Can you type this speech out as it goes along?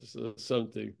So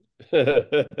something. uh,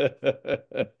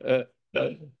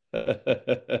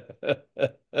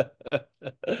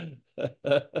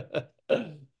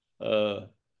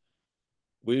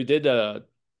 we did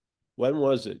when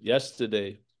was it?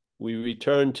 Yesterday. We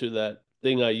returned to that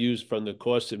thing I used from the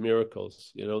Course in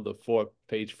Miracles, the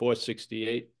page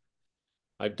 468.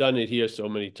 I've done it here so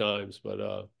many times, but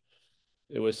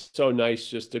it was so nice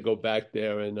just to go back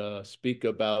there and speak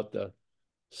about the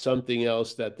something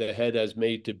else that the head has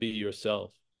made to be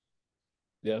yourself.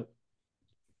 Yeah.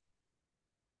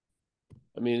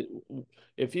 I mean,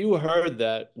 if you heard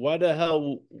that, what the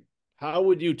hell, how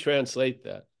would you translate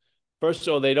that? First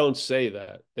of all, they don't say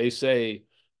that. They say,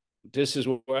 this is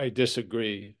where I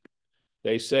disagree.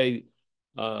 They say,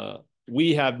 uh,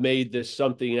 we have made this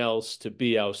something else to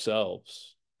be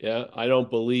ourselves. Yeah. I don't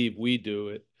believe we do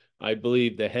it. I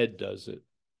believe the head does it.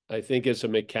 I think it's a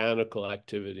mechanical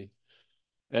activity.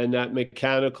 And that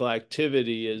mechanical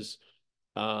activity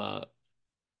uh,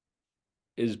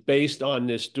 is based on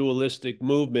this dualistic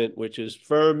movement, which is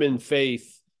firm in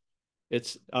faith.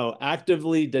 It's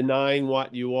actively denying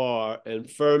what you are and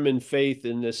firm in faith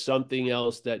in this something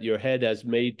else that your head has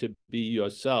made to be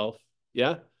yourself.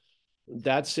 Yeah,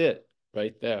 that's it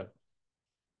right there.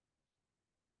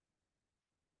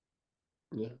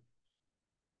 Yeah.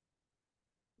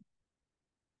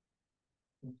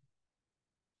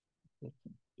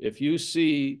 If you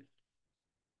see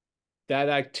that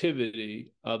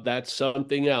activity of that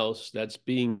something else that's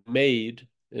being made,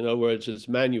 in other words, it's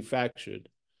manufactured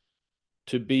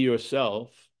to be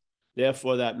yourself,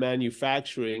 therefore that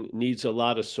manufacturing needs a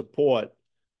lot of support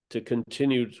to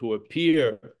continue to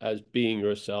appear as being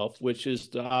yourself, which is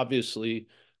obviously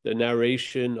the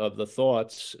narration of the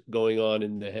thoughts going on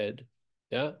in the head.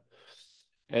 Yeah.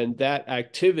 And that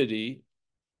activity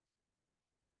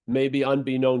may be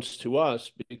unbeknownst to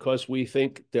us because we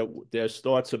think that there's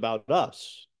thoughts about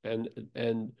us.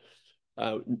 And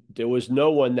uh, there was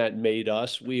no one that made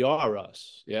us. We are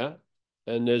us. Yeah.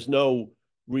 And there's no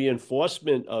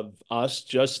reinforcement of us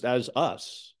just as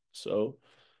us. So,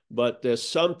 but there's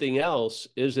something else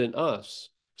isn't us.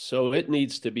 So it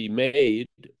needs to be made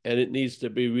and it needs to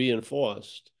be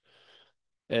reinforced.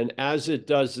 And as it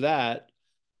does that,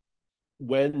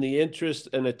 when the interest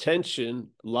and attention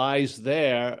lies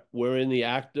there, we're in the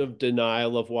active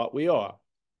denial of what we are.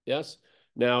 Yes.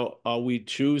 Now, are we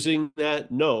choosing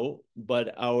that? No,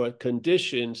 but our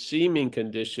condition, seeming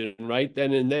condition, right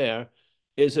then and there,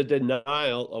 is a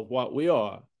denial of what we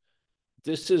are.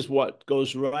 This is what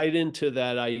goes right into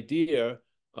that idea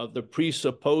of the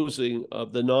presupposing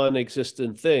of the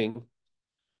non-existent thing.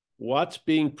 What's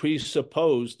being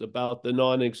presupposed about the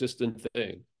non-existent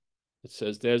thing? It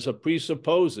says there's a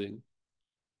presupposing,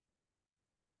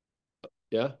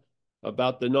 yeah,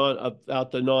 about the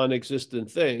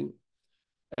non-existent thing,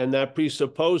 and that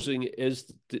presupposing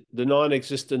is the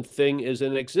non-existent thing is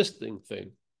an existing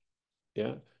thing,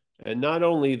 yeah, and not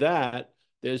only that,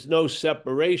 there's no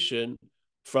separation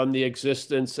from the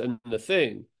existence and the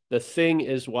thing. The thing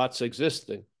is what's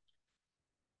existing,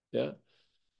 yeah.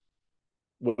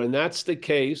 When that's the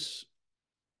case,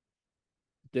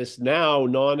 this now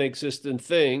non-existent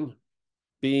thing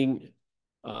being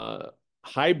uh,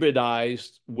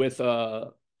 hybridized with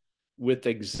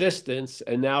existence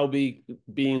and now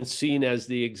being seen as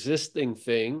the existing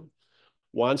thing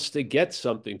wants to get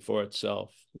something for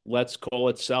itself. Let's call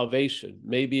it salvation.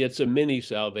 Maybe it's a mini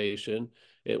salvation.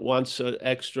 It wants an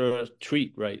extra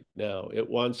treat right now. It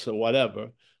wants a whatever,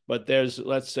 but there's,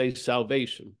 let's say,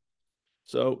 salvation.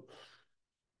 So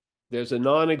there's a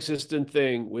non-existent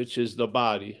thing, which is the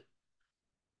body,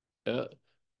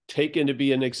 taken to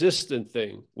be an existent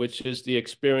thing, which is the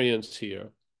experience here.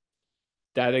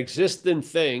 That existent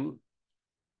thing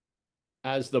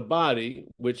as the body,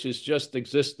 which is just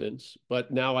existence,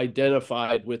 but now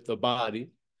identified with the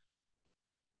body,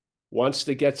 wants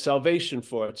to get salvation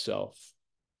for itself.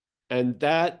 And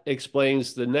that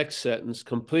explains the next sentence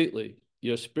completely.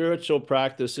 Your spiritual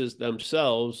practices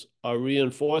themselves are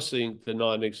reinforcing the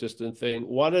non-existent thing.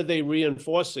 What are they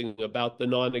reinforcing about the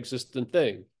non-existent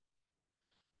thing?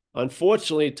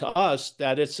 Unfortunately, to us,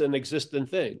 that it's an existent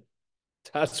thing.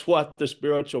 That's what the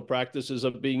spiritual practices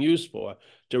are being used for,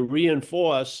 to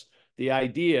reinforce the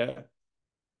idea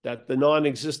that the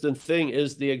non-existent thing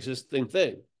is the existing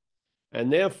thing.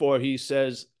 And therefore, he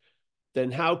says,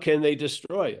 then how can they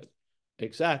destroy it?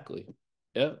 Exactly.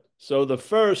 Yeah. So the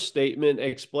first statement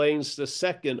explains the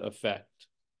second effect.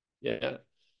 Yeah.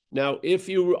 Now, if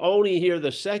you only hear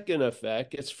the second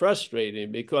effect, it's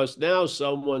frustrating because now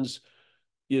someone's,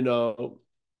 you know,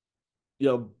 you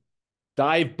know,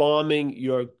 dive bombing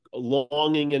your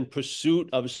longing and pursuit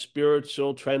of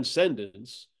spiritual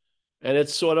transcendence And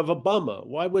it's sort of a bummer.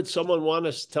 Why would someone want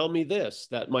to tell me this,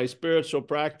 that my spiritual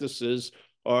practices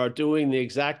are doing the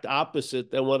exact opposite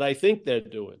than what I think they're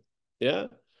doing? Yeah.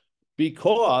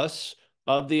 Because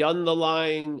of the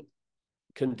underlying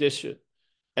condition,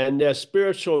 and their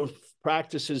spiritual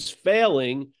practices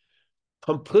failing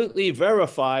completely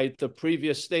verified the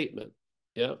previous statement.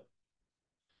 Yeah.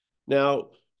 Now,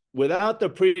 without the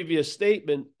previous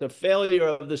statement, the failure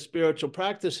of the spiritual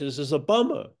practices is a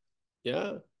bummer.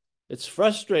 Yeah. It's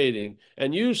frustrating.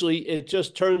 And usually it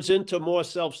just turns into more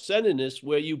self-centeredness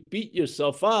where you beat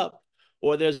yourself up,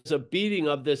 or there's a beating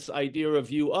of this idea of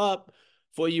you up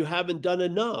for you haven't done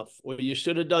enough, or you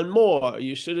should have done more, or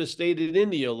you should have stayed in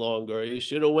India longer, or you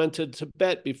should have went to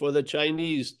Tibet before the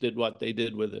Chinese did what they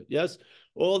did with it. Yes.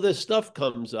 All this stuff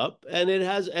comes up, and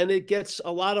it gets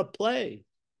a lot of play.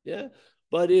 Yeah.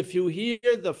 But if you hear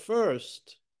the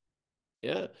first,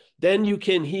 yeah, then you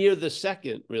can hear the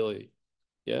second, really.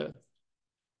 Yeah.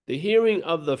 The hearing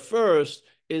of the first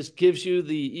gives you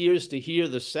the ears to hear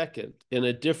the second in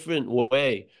a different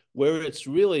way, where it's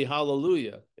really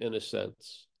hallelujah in a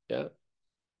sense. Yeah.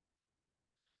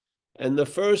 And the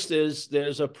first is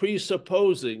there's a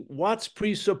presupposing. What's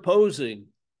presupposing?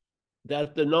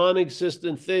 That the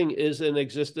non-existent thing is an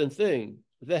existent thing.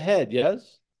 The head,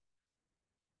 yes?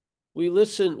 We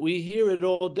listen, we hear it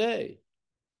all day.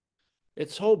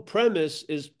 Its whole premise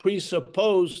is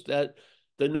presupposed that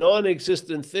the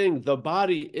non-existent thing, the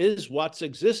body, is what's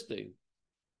existing.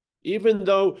 Even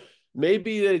though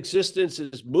maybe the existence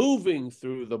is moving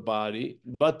through the body,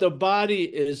 but the body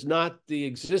is not the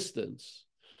existence.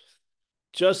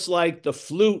 Just like the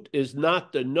flute is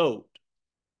not the note.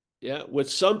 Yeah, with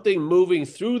something moving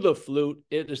through the flute,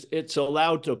 it's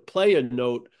allowed to play a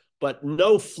note, but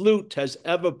no flute has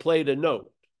ever played a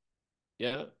note.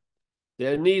 Yeah.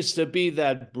 There needs to be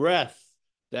that breath,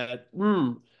 that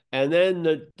and then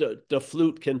the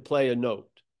flute can play a note.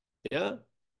 Yeah.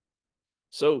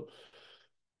 So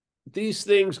these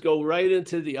things go right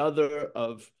into the other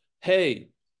of, hey,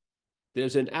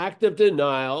 there's an act of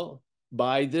denial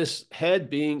by this head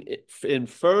being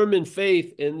firm in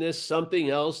faith in this something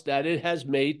else that it has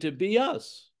made to be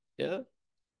us. Yeah.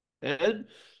 And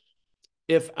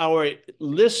if our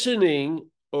listening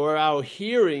or our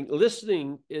hearing,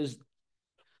 listening is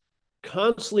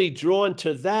constantly drawn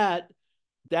to that,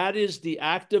 that is the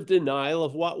active denial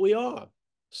of what we are.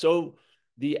 So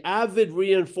the avid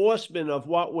reinforcement of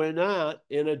what we're not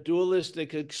in a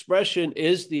dualistic expression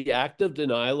is the active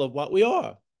denial of what we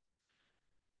are.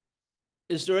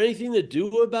 Is there anything to do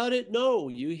about it? No,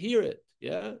 you hear it.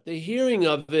 Yeah. The hearing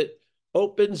of it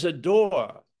opens a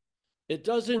door. It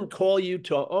doesn't call you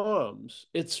to arms.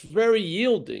 It's very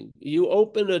yielding. You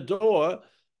open a door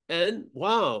and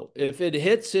wow, if it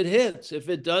hits, it hits. If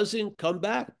it doesn't, come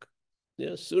back.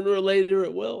 Yeah, sooner or later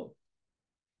it will.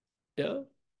 Yeah.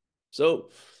 So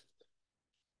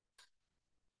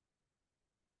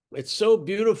it's so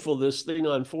beautiful, this thing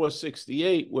on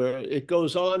 468, where it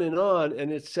goes on,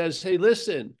 and it says, hey,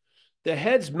 listen, the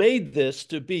head's made this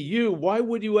to be you. Why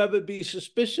would you ever be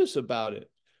suspicious about it?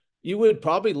 You would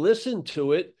probably listen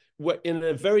to it in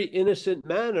a very innocent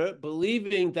manner,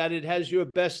 believing that it has your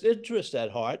best interest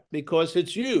at heart because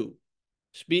it's you,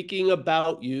 speaking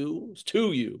about you,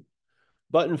 to you.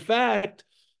 But in fact,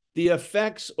 the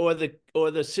effects or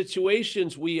the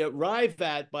situations we arrive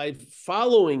at by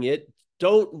following it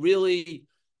don't really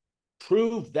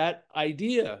prove that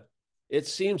idea. It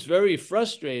seems very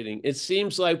frustrating. It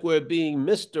seems like we're being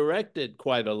misdirected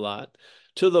quite a lot,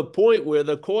 to the point where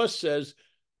the Course says,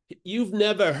 you've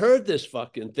never heard this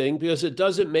fucking thing because it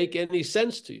doesn't make any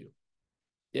sense to you.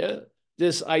 Yeah.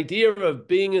 This idea of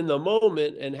being in the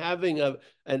moment and having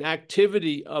an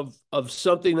activity of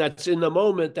something that's in the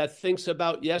moment that thinks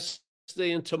about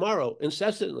yesterday and tomorrow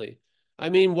incessantly. I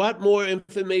mean, what more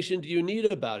information do you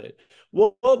need about it?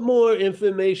 What more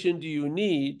information do you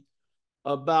need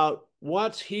about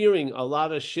what's hearing a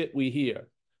lot of shit we hear?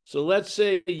 So let's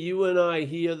say you and I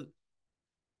hear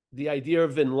the idea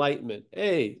of enlightenment.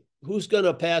 Hey, who's going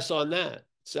to pass on that?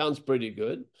 Sounds pretty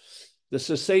good. The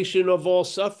cessation of all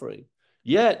suffering.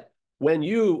 Yet, when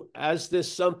you, as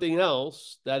this something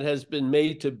else that has been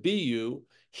made to be you,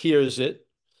 hears it,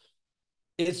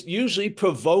 it usually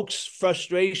provokes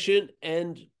frustration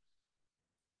and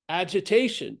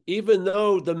agitation, even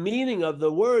though the meaning of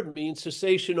the word means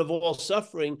cessation of all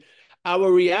suffering.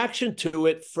 Our reaction to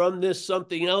it from this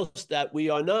something else that we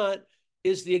are not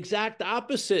is the exact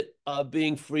opposite of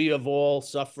being free of all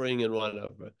suffering and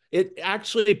whatever. It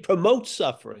actually promotes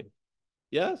suffering.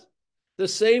 Yes? The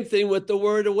same thing with the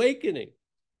word awakening.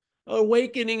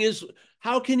 Awakening is,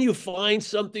 how can you find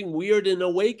something weird in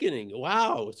awakening?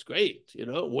 Wow, it's great.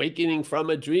 Awakening from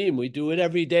a dream. We do it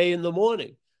every day in the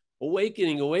morning.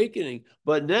 Awakening, awakening.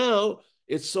 But now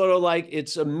it's sort of like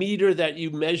it's a meter that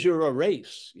you measure a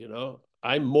race.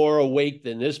 I'm more awake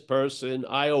than this person.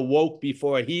 I awoke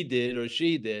before he did or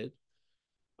she did.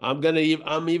 I'm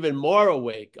even more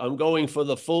awake. I'm going for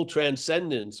the full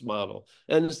transcendence model.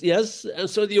 And yes, and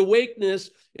so the awakeness,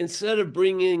 instead of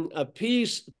bringing a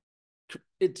peace,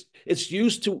 it's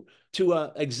used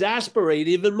to exasperate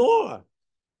even more.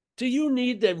 Do you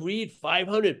need to read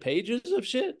 500 pages of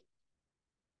shit?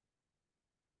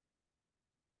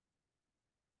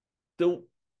 The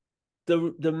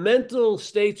the mental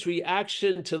state's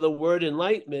reaction to the word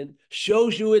enlightenment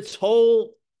shows you its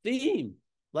whole theme,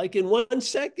 like in 1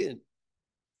 second.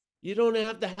 You don't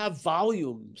have to have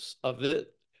volumes of it.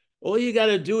 All you got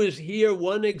to do is hear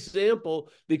one example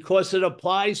because it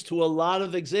applies to a lot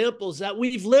of examples that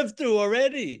we've lived through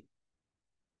already.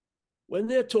 When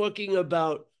they're talking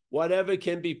about whatever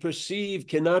can be perceived,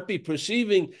 cannot be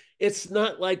perceiving, it's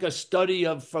not like a study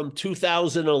of from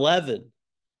 2011.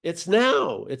 It's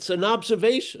now, it's an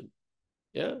observation.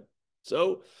 Yeah.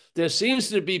 So there seems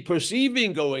to be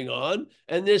perceiving going on,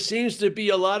 and there seems to be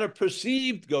a lot of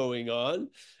perceived going on.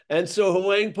 And so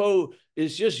Huang Po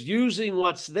is just using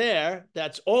what's there,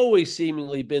 that's always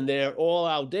seemingly been there all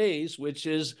our days, which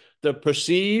is the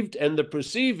perceived and the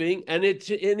perceiving. And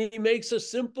he makes a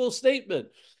simple statement: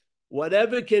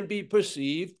 whatever can be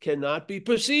perceived cannot be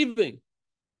perceiving.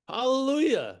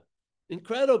 Hallelujah.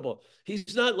 Incredible.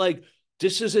 He's not like,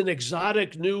 this is an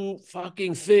exotic new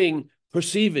fucking thing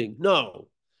perceiving. No.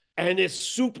 And it's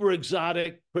super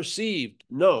exotic perceived.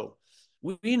 No.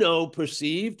 We know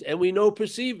perceived and we know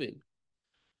perceiving.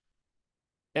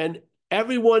 And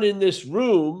everyone in this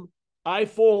room, I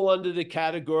fall under the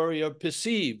category of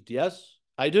perceived. Yes,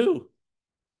 I do.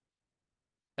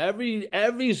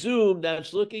 Every Zoom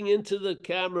that's looking into the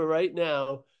camera right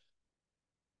now,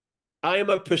 I am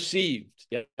a perceived.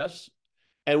 Yes.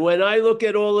 And when I look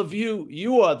at all of you,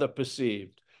 you are the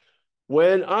perceived.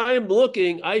 When I'm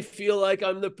looking, I feel like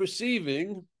I'm the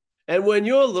perceiving. And when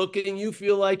you're looking, you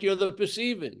feel like you're the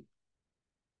perceiving.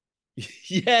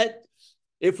 Yet,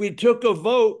 if we took a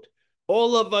vote,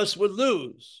 all of us would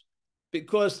lose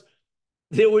because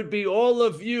there would be all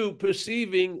of you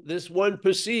perceiving this one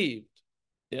perceived.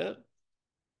 Yeah.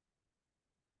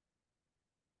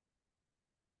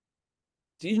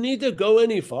 Do you need to go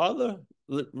any farther?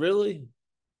 Really?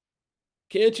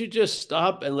 Can't you just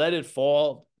stop and let it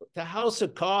fall? The house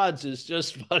of cards is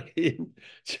just fucking,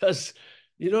 just,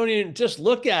 you don't even, just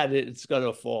look at it, it's going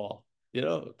to fall.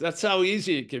 That's how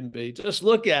easy it can be. Just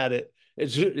look at it, it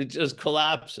just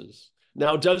collapses.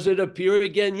 Now, does it appear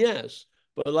again? Yes.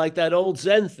 But like that old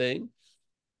Zen thing,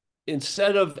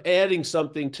 instead of adding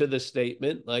something to the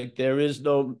statement, like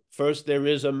first there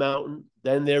is a mountain,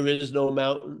 then there is no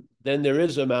mountain, then there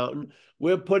is a mountain,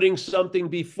 we're putting something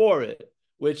before it,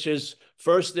 which is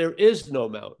first there is no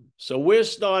mountain. So we're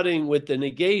starting with the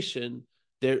negation,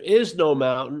 there is no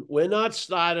mountain. We're not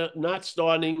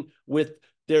starting with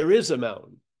there is a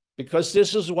mountain, because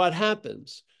this is what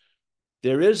happens.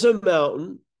 There is a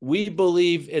mountain. We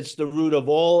believe it's the root of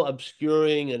all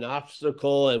obscuring and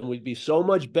obstacle, and we'd be so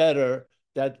much better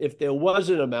that if there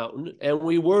wasn't a mountain, and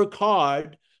we work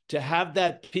hard to have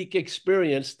that peak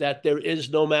experience that there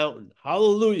is no mountain.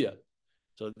 Hallelujah.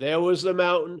 So there was the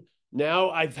mountain. Now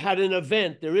I've had an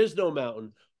event. There is no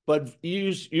mountain, but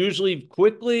usually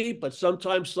quickly, but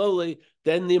sometimes slowly,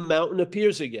 then the mountain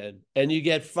appears again, and you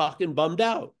get fucking bummed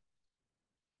out.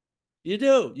 You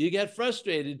do. You get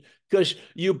frustrated because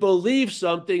you believe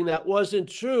something that wasn't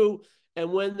true.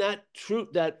 And when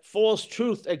that false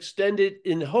truth extended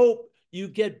in hope, you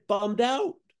get bummed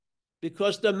out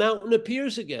because the mountain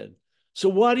appears again. So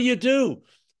what do?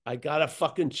 I got to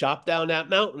fucking chop down that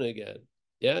mountain again.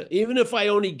 Yeah. Even if I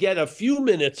only get a few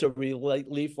minutes of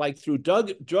relief, like through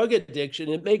drug addiction,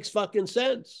 it makes fucking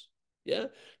sense. Yeah.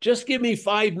 Just give me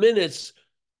 5 minutes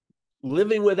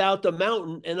living without the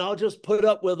mountain, and I'll just put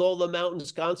up with all the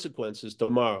mountain's consequences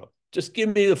tomorrow. Just give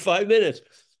me the 5 minutes.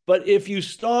 But if you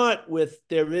start with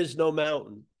there is no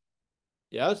mountain,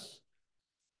 yes,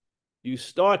 you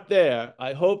start there.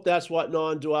 I hope that's what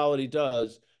non-duality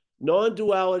does.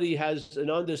 Non-duality has an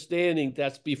understanding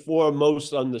that's before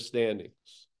most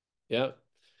understandings. Yeah.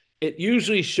 It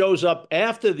usually shows up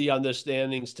after the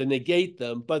understandings to negate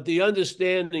them, but the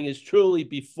understanding is truly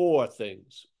before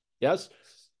things. Yes.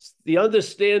 The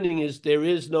understanding is there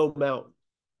is no mountain.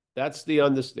 That's the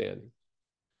understanding.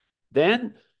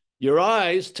 Then your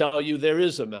eyes tell you there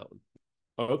is a mountain.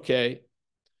 Okay.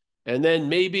 And then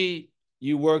maybe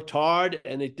you worked hard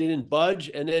and it didn't budge,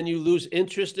 and then you lose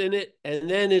interest in it, and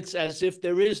then it's as if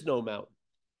there is no mountain.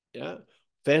 Yeah,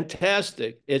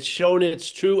 fantastic. It's shown its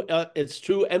true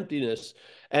emptiness,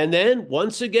 and then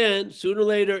once again, sooner or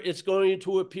later, it's going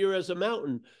to appear as a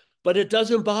mountain, but it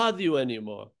doesn't bother you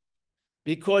anymore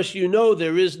because you know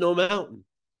there is no mountain.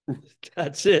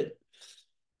 That's it.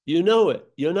 You know it.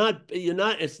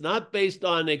 It's not based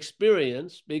on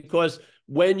experience because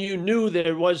when you knew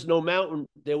there was no mountain,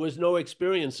 there was no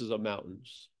experiences of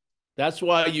mountains. That's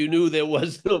why you knew there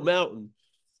was no mountain.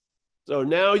 So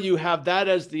now you have that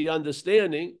as the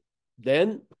understanding,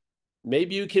 then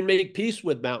maybe you can make peace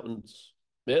with mountains.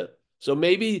 Yeah. So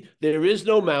maybe there is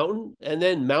no mountain and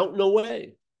then mountain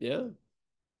away. Yeah.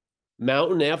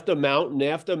 Mountain after mountain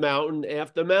after mountain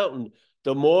after mountain.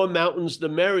 The more mountains, the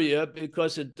merrier,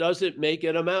 because it doesn't make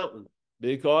it a mountain.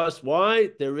 Because why?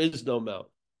 There is no mountain.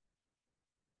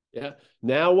 Yeah.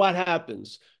 Now what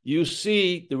happens? You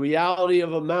see the reality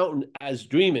of a mountain as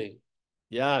dreaming.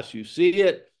 Yes, you see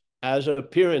it as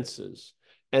appearances.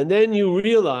 And then you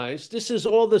realize this is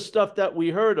all the stuff that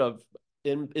we heard of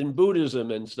in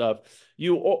Buddhism and stuff.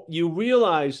 You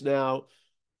realize now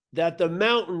that the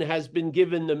mountain has been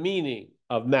given the meaning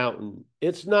of mountain.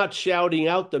 It's not shouting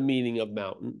out the meaning of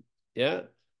mountain. Yeah.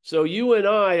 So you and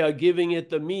I are giving it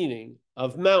the meaning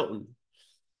of mountain.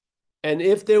 And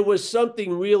if there was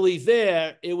something really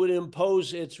there, it would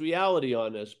impose its reality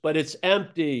on us. But it's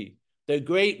empty. The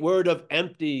great word of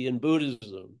empty in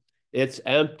Buddhism. It's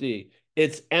empty.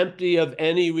 It's empty of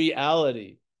any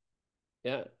reality.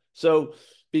 Yeah. So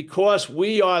because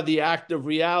we are the act of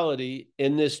reality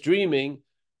in this dreaming,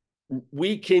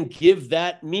 we can give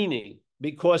that meaning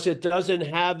because it doesn't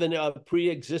have a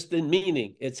pre-existent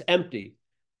meaning. It's empty.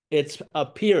 It's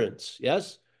appearance.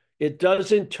 Yes. It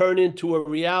doesn't turn into a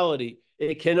reality.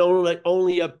 It can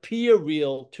only appear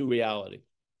real to reality.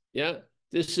 Yeah.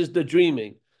 This is the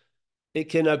dreaming. It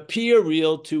can appear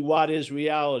real to what is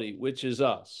reality, which is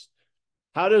us.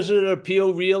 How does it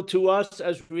appeal real to us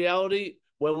as reality?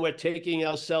 When we're taking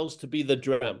ourselves to be the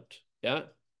dreamt. Yeah.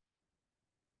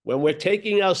 When we're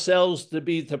taking ourselves to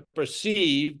be the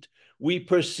perceived, we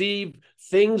perceive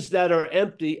things that are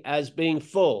empty as being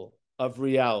full of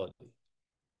reality.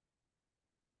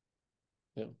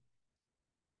 Yeah.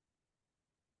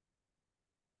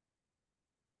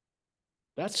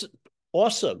 That's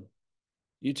awesome.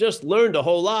 You just learned a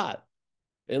whole lot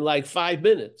in like 5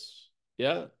 minutes.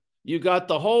 Yeah. You got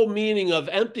the whole meaning of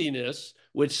emptiness,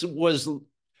 which was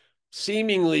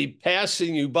seemingly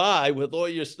passing you by with all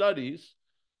your studies.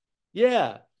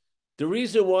 Yeah. The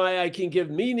reason why I can give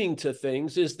meaning to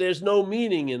things is there's no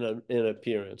meaning in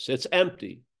appearance. It's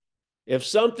empty. If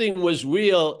something was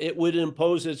real, it would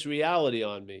impose its reality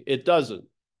on me. It doesn't.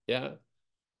 Yeah.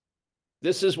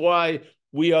 This is why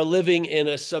we are living in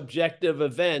a subjective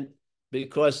event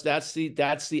because that's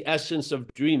the essence of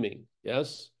dreaming.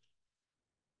 Yes.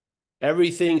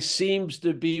 Everything seems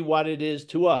to be what it is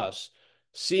to us.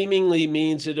 Seemingly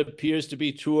means it appears to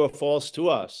be true or false to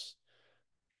us.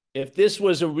 If this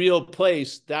was a real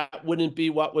place, that wouldn't be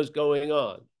what was going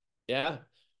on. Yeah.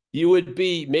 You would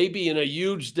be maybe in a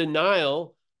huge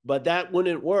denial, but that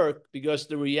wouldn't work because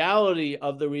the reality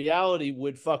of the reality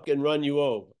would fucking run you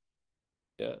over.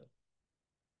 Yeah.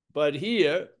 But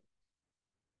here,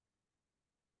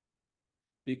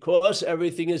 because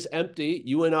everything is empty,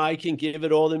 you and I can give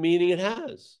it all the meaning it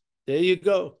has. There you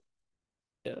go.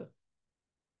 Yeah.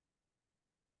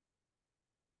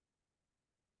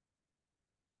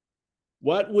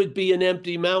 What would be an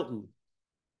empty mountain?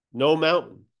 No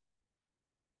mountain.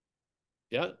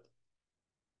 Yeah.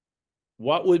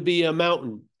 What would be a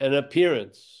mountain? An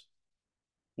appearance.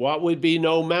 What would be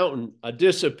no mountain? A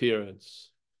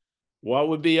disappearance. What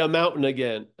would be a mountain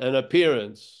again? An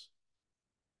appearance.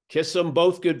 Kiss them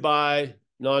both goodbye,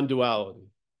 non-duality.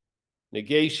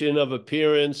 Negation of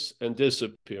appearance and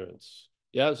disappearance.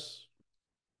 Yes?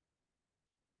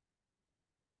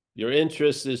 Your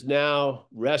interest is now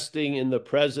resting in the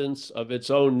presence of its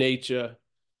own nature.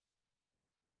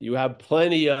 You have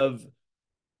plenty of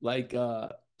like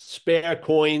spare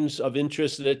coins of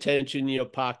interest and attention in your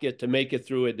pocket to make it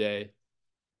through a day.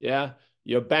 Yeah.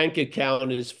 Your bank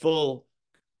account is full,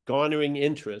 garnering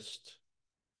interest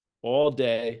all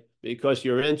day because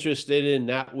you're interested in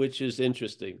that which is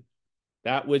interesting.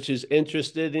 That which is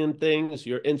interested in things,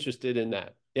 you're interested in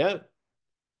that. Yeah.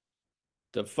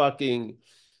 The fucking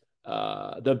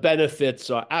the benefits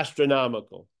are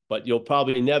astronomical, but you'll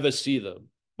probably never see them,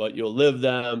 but you'll live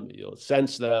them, you'll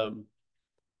sense them.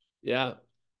 Yeah.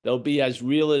 They'll be as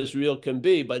real can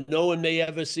be, but no one may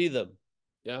ever see them.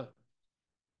 Yeah.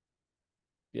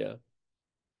 Yeah.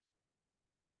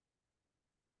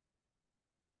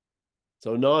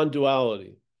 So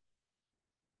non-duality.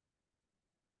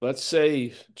 Let's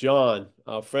say John,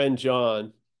 our friend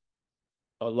John,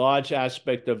 a large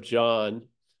aspect of John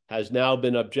has now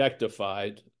been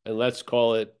objectified, and let's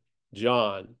call it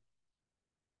John.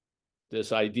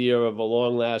 This idea of a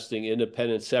long-lasting,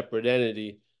 independent, separate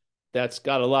entity that's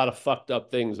got a lot of fucked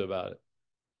up things about it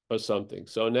or something.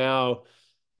 So now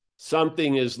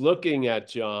something is looking at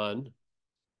John,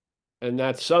 and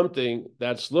that something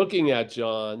that's looking at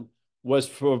John was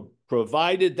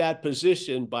provided that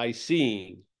position by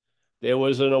seeing. There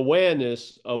was an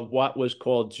awareness of what was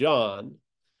called John.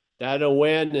 That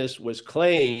awareness was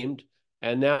claimed,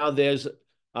 and now there's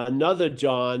another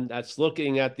John that's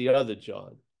looking at the other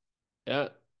John. Yeah.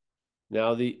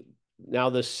 Now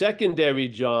the secondary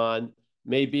John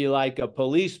may be like a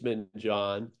policeman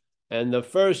John, and the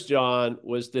first John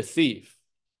was the thief.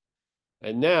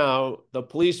 And now the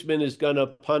policeman is going to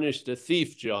punish the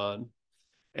thief John,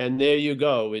 and there you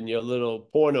go in your little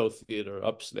porno theater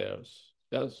upstairs.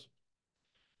 Yes.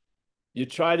 You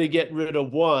try to get rid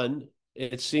of one,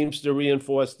 it seems to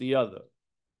reinforce the other.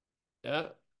 Yeah.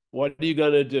 What are you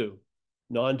going to do?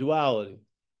 Non-duality.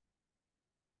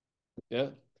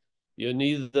 Yeah. You're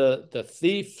neither the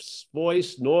thief's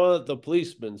voice nor the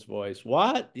policeman's voice.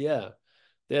 What? Yeah.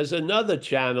 There's another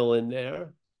channel in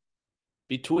there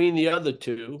between the other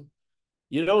two.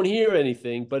 You don't hear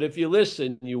anything, but if you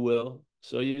listen, you will.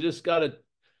 So you just got to,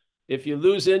 if you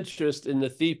lose interest in the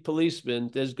thief policeman,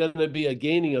 there's going to be a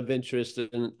gaining of interest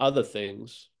in other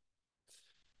things.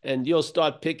 And you'll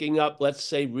start picking up, let's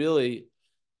say, really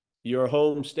your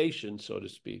home station, so to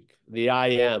speak, the I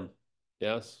am.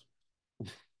 Yes.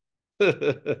 I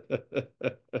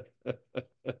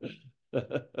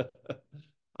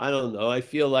don't know. I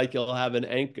feel like you'll have an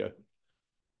anchor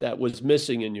that was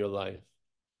missing in your life.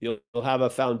 You'll have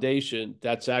a foundation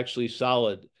that's actually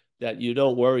solid that you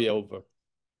don't worry over.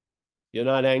 You're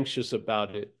not anxious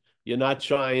about it. You're not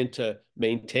trying to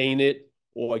maintain it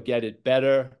or get it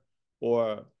better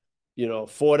or,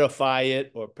 fortify it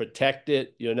or protect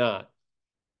it. You're not.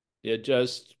 It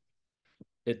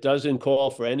doesn't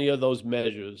call for any of those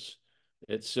measures.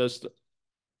 It's just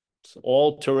it's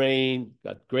all terrain,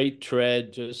 got great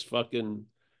tread, just fucking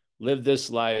live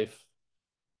this life.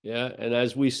 Yeah. And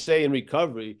as we say in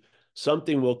recovery,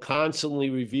 something will constantly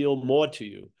reveal more to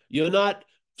you. You're not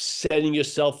setting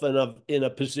yourself in a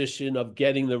position of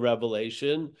getting the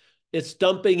revelation. It's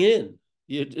dumping in.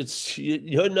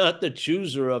 You're not the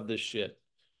chooser of the shit.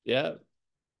 Yeah.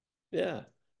 Yeah.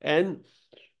 And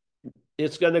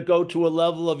it's going to go to a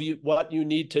level of what you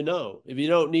need to know. If you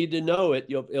don't need to know it,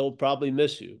 it'll probably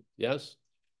miss you. Yes.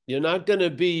 You're not going to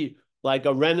be like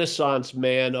a Renaissance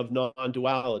man of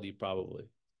non-duality, probably.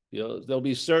 There'll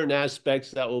be certain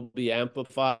aspects that will be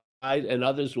amplified and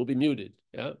others will be muted.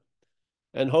 Yeah.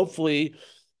 And hopefully,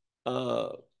 uh,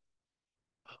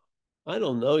 I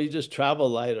don't know, you just travel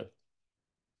lighter,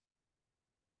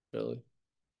 really.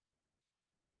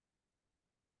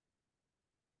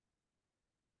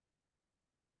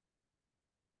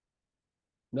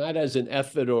 Not as an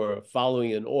effort or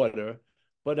following an order,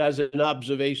 but as an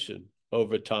observation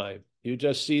over time. You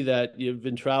just see that you've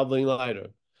been traveling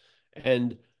lighter.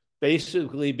 And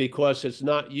basically, because it's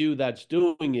not you that's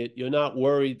doing it, you're not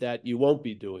worried that you won't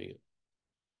be doing it.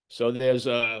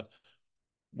 So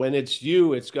when it's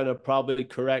you, it's going to probably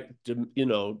trigger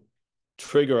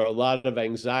a lot of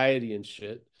anxiety and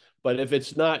shit. But if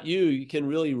it's not you, you can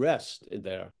really rest in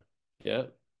there. Yeah.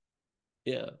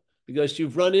 Yeah. Because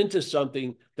you've run into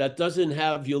something that doesn't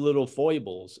have your little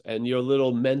foibles and your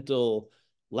little mental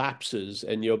lapses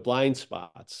and your blind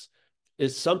spots.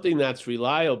 It's something that's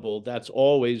reliable, that's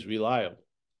always reliable.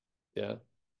 Yeah.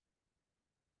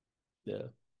 Yeah.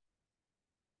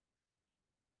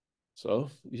 So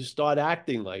you start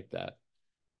acting like that.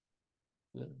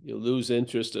 You lose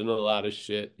interest in a lot of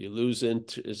shit. You lose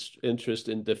interest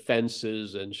in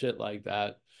defenses and shit like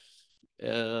that.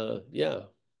 Yeah.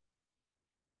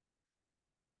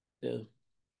 Yeah.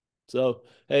 So,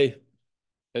 hey,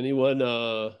 anyone,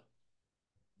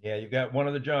 Yeah, you got one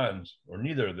of the Johns, or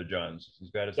neither of the Johns. He's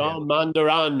got his hand. John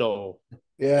Mandarano. John,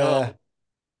 Yeah.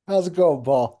 How's it going,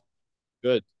 Paul?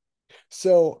 good.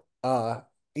 So,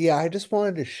 yeah, I just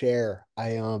wanted to share.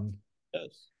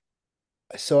 Yes.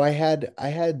 So I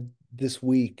had this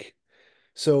week.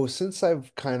 So since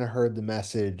I've kind of heard the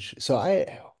message, so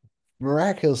I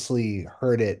miraculously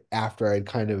heard it after I'd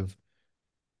kind of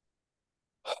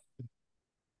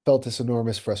felt this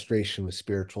enormous frustration with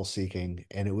spiritual seeking,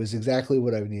 and it was exactly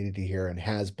what I needed to hear and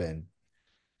has been.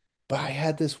 But I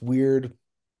had this weird,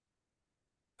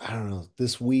 I don't know,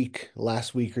 this week,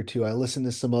 last week or two, I listened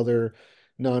to some other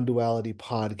non-duality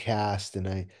podcast and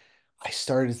I I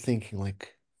started thinking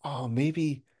like, oh,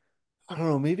 maybe, I don't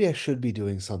know, maybe I should be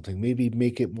doing something, maybe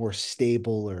make it more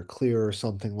stable or clear or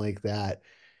something like that.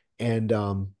 And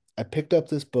I picked up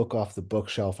this book off the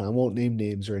bookshelf, and I won't name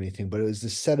names or anything, but it was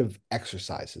this set of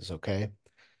exercises, okay?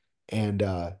 And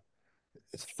the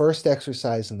first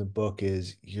exercise in the book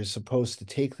is you're supposed to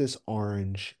take this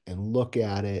orange and look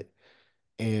at it,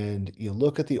 and you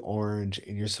look at the orange,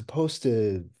 and you're supposed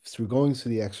to, through going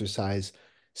through the exercise,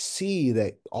 see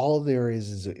that all there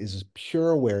is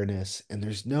pure awareness, and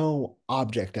there's no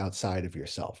object outside of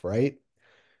yourself, right?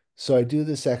 So I do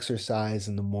this exercise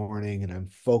in the morning, and I'm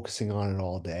focusing on it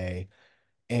all day,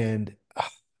 and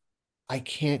I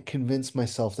can't convince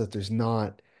myself that there's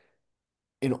not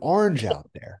an orange out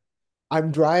there.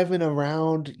 I'm driving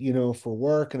around, for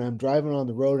work, and I'm driving on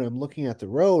the road, and I'm looking at the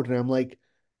road, and I'm like,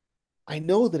 I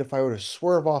know that if I were to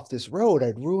swerve off this road,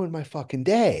 I'd ruin my fucking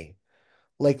day.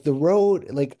 Like the road,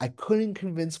 like I couldn't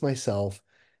convince myself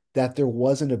that there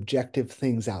wasn't objective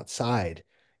things outside.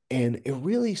 And it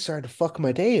really started to fuck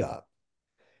my day up.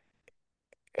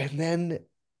 And then,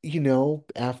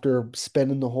 after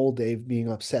spending the whole day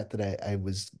being upset that I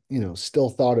was, still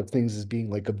thought of things as being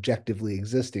like objectively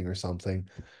existing or something,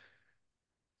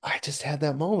 I just had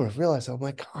that moment of realize I'm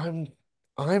like, I'm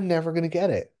never gonna get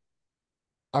it.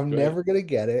 I'm Great, never gonna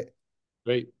get it.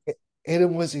 great, And it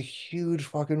was a huge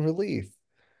fucking relief.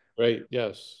 great.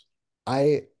 Yes.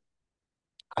 I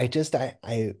I just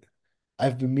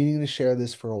I've been meaning to share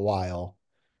this for a while.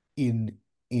 In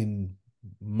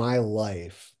my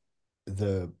life,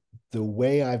 the the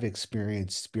way I've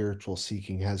experienced spiritual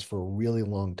seeking has for a really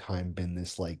long time been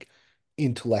this like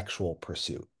intellectual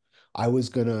pursuit. I was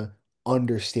gonna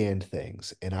understand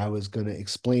things, and I was gonna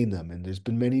explain them, and there's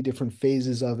been many different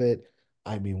phases of it.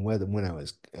 I mean, whether when I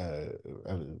was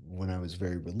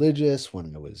very religious,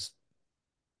 when I was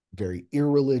very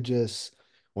irreligious,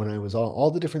 when I was all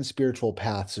the different spiritual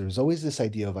paths, there was always this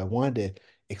idea of I wanted to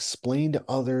explain to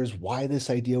others why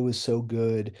this idea was so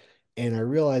good. And I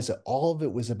realized that all of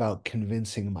it was about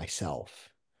convincing myself.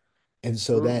 And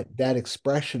so Mm, that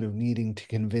expression of needing to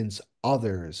convince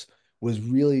others was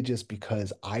really just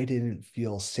because I didn't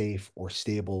feel safe or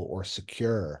stable or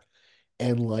secure.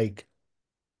 And like,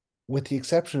 with the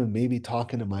exception of maybe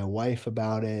talking to my wife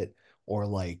about it, or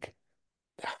like,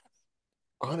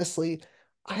 honestly,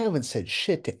 I haven't said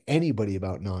shit to anybody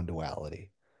about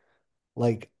non-duality.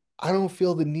 Like, I don't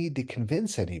feel the need to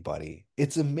convince anybody.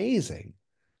 It's amazing.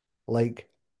 Like,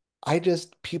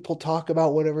 people talk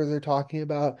about whatever they're talking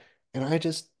about, and I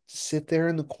just sit there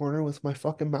in the corner with my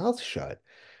fucking mouth shut.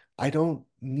 I don't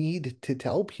need to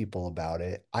tell people about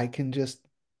it. I can just,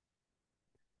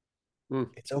 mm.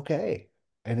 it's okay.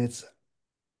 And it's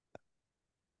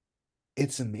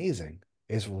amazing.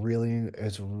 It's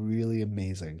really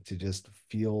amazing to just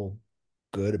feel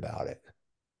good about it.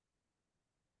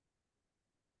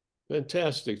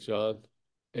 Fantastic, John.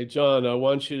 Hey, John, I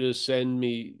want you to send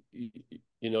me,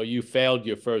 you failed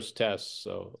your first test,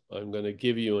 so I'm going to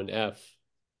give you an F,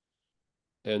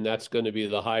 and that's going to be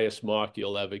the highest mark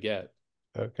you'll ever get.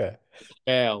 Okay.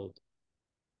 Failed.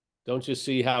 Don't you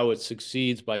see how it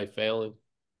succeeds by failing?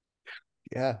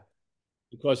 Yeah.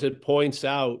 Because it points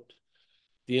out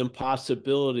the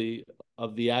impossibility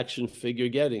of the action figure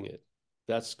getting it.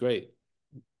 That's great.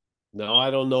 Now,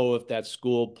 I don't know if that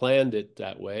school planned it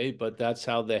that way, but that's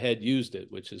how the head used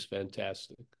it, which is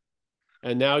fantastic.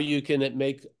 And now you can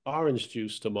make orange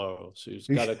juice tomorrow. So it's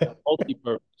got a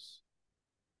multi-purpose.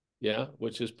 Yeah,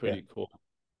 which is Yeah. pretty cool.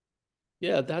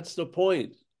 Yeah, that's the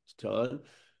point, John.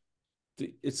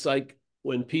 It's like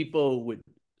when people would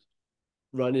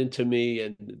run into me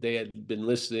and they had been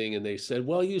listening and they said,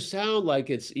 well, you sound like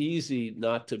it's easy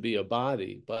not to be a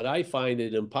body, but I find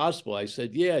it impossible. I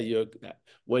said, yeah,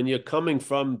 when you're coming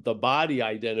from the body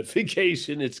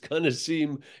identification, it's going to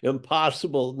seem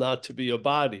impossible not to be a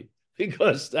body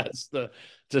because that's the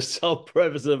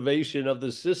self-preservation of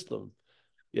the system.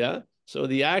 Yeah. So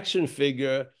the action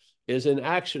figure is an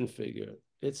action figure.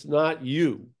 It's not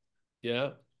you.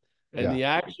 Yeah. And Yeah. the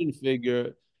action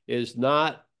figure is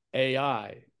not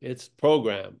AI, it's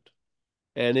programmed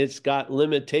and it's got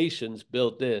limitations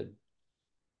built in.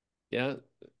 Yeah.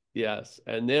 Yes.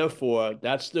 And therefore,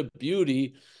 that's the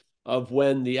beauty of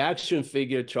when the action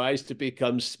figure tries to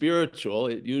become spiritual,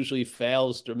 it usually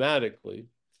fails dramatically.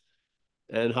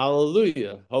 And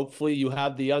hallelujah. Hopefully, you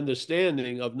have the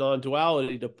understanding of non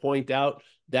duality to point out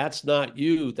that's not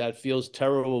you that feels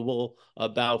terrible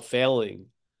about failing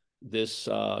this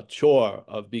chore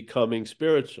of becoming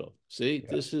spiritual. See,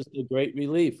 Yeah. this is the great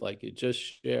relief, like you just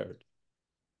shared.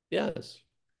 Yes,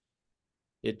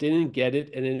 it didn't get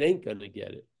it and it ain't going to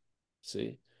get it.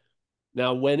 See,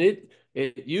 Now, when it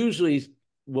usually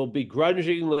will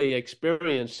begrudgingly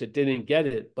experience it didn't get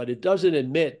it, but it doesn't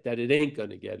admit that it ain't going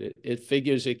to get it. It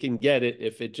figures it can get it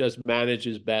if it just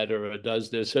manages better or does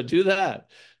this or do that.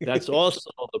 That's also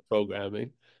the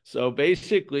programming. So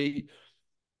basically,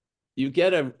 you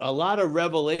get a lot of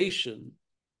revelation,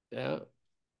 yeah,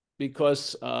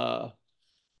 because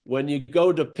when you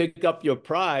go to pick up your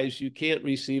prize, you can't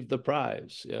receive the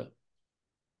prize. Yeah.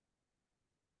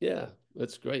 Yeah,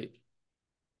 that's great.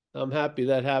 I'm happy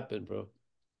that happened, bro.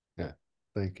 Yeah.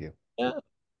 Thank you. Yeah.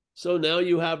 So now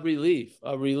you have relief,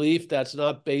 a relief that's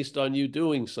not based on you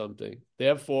doing something.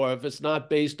 Therefore, if it's not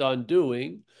based on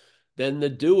doing, then the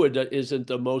doer isn't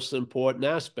the most important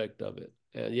aspect of it.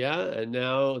 And yeah, and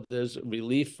now there's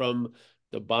relief from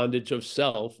the bondage of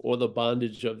self or the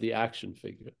bondage of the action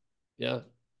figure. Yeah.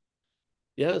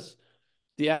 Yes.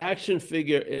 The action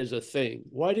figure is a thing.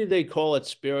 Why do they call it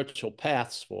spiritual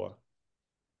paths for?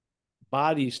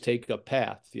 Bodies take a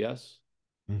path, yes?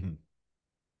 Hmm.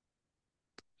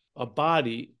 A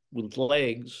body with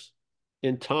legs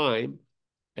in time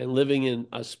and living in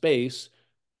a space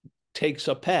takes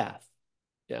a path.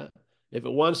 Yeah. If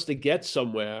it wants to get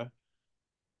somewhere,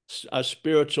 a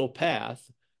spiritual path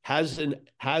has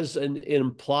an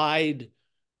implied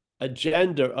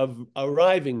agenda of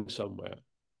arriving somewhere.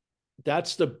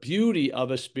 That's the beauty of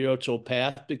a spiritual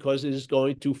path because it is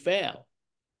going to fail.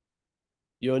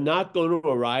 You're not going to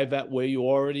arrive at where you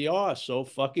already are. So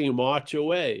fucking march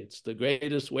away. It's the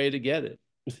greatest way to get it.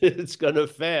 It's going to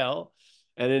fail.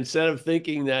 And instead of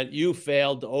thinking that you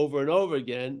failed over and over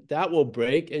again, that will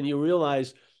break. And you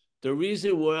realize the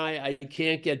reason why I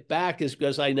can't get back is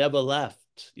because I never left.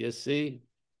 You see,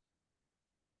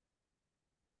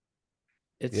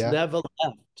 it's Yeah. never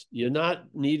left. You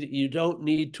don't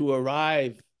need to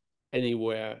arrive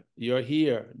anywhere. You're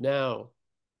here now.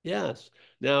 Yes.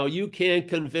 Now you can't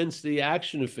convince the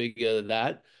action figure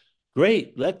that.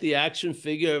 Great. Let the action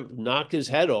figure knock his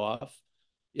head off.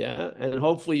 Yeah. And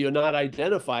hopefully you're not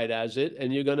identified as it,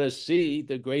 and you're going to see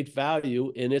the great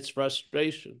value in its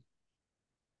frustration.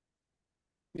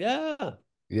 Yeah.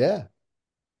 Yeah.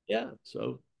 Yeah.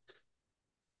 So,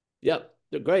 yeah,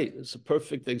 they're great. It's a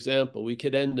perfect example. We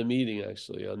could end the meeting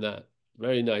actually on that.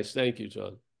 Very nice. Thank you,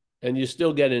 John. And you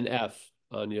still get an F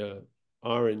on your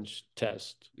orange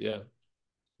test. Yeah.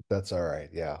 That's all right.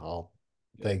 Yeah. Yeah.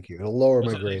 Thank you. It'll lower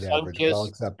Was my it a grade sun average, but I'll kiss?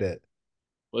 accept it.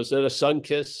 Was it a sun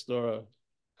kiss or a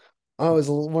Oh, it was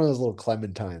one of those little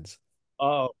clementines.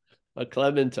 oh a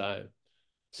clementine?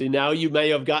 See, now you may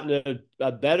have gotten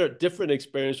a better, different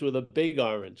experience with a big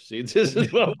orange. See, this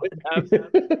is what would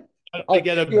happen. I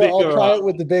get a I'll bigger. try it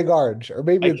with the big orange or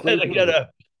maybe I a gotta get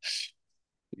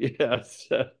grapefruit. a yes.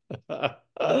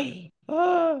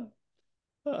 Ah,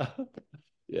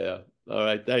 yeah. All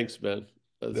right. Thanks, man.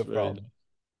 That's No very nice. problem.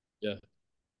 Yeah.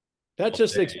 That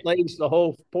just Okay. explains the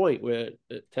whole point. We're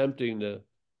attempting to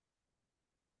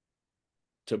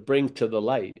bring to the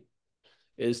light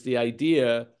is the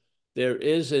idea there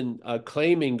isn't a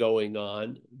claiming going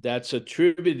on that's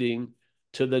attributing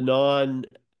to the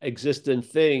non-existent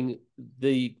thing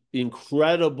the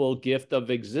incredible gift of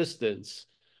existence,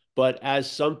 but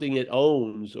as something it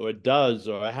owns or does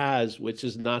or has, which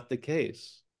is not the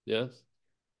case. Yes.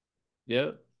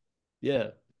 Yeah.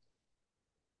 Yeah.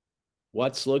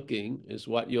 What's looking is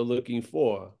what you're looking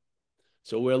for.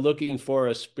 So we're looking for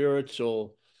a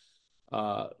spiritual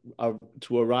uh,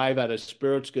 to arrive at a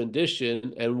spiritual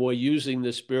condition, and we're using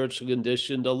the spiritual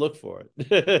condition to look for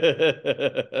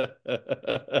it.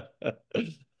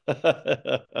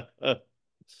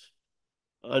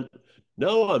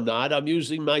 No, I'm not. I'm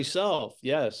using myself.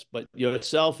 Yes, but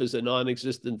yourself is a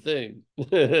non-existent thing.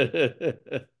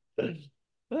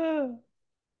 uh,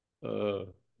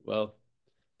 well,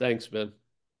 thanks, man.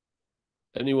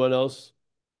 Anyone else?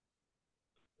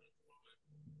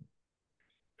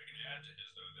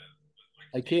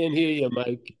 I can't hear you,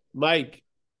 Mike. Mike.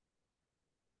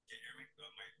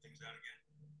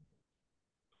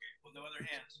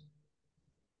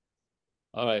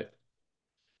 All right.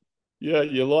 Yeah,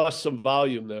 you lost some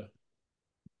volume there.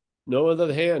 No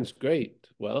other hands. Great.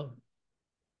 Well,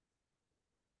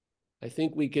 I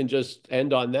think we can just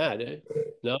end on that, eh?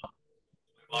 No,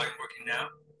 Volume working now?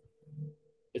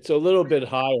 it's a little bit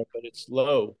higher, but it's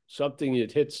low. Something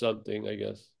it hit something, I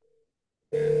guess.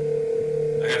 I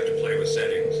have to play with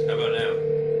settings. How about now?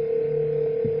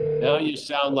 Now you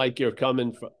sound like you're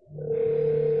coming from.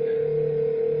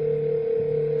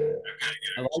 I've got to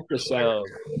get I it like the squared away. sound.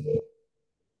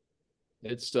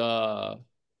 It's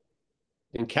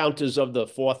encounters of the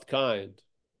fourth kind.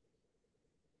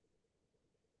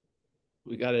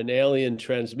 We got an alien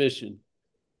transmission.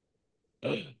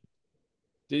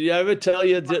 Did you ever tell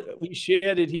you that we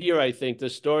shared it here? I think the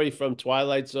story from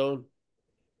Twilight Zone,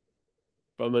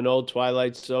 from an old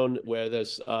Twilight Zone, where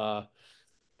there's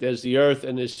the Earth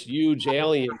and this huge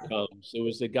alien comes. It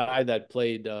was the guy that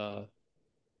played I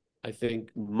think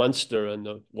Munster and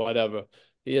the whatever.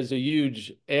 He has a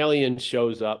huge alien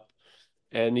shows up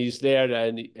and he's there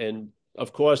and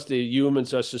of course the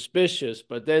humans are suspicious,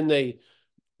 but then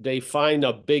they find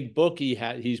a big book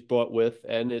he's brought with,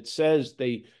 and it says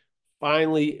they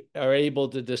finally are able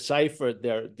to decipher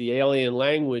the alien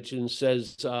language and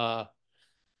says uh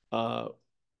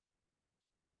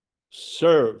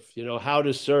serve, how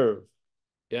to serve.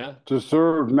 Yeah. To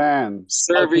serve man. How to,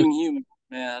 Serving human.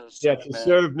 Man, yeah, serve to man.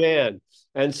 serve man.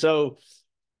 And so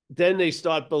then they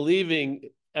start believing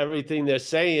everything they're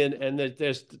saying, and that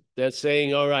they're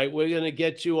saying, all right, we're going to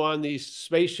get you on these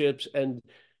spaceships, and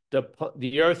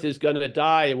the Earth is going to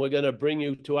die, and we're going to bring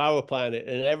you to our planet,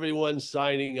 and everyone's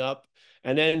signing up.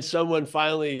 And then someone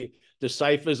finally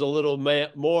deciphers a little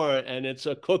more, and it's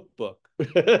a cookbook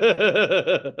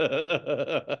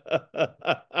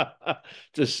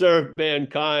to serve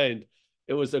mankind.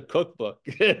 It was a cookbook.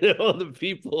 All the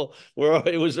people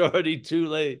it was already too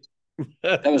late.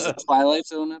 That was the Twilight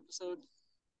Zone episode.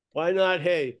 Why not?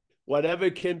 Hey, whatever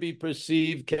can be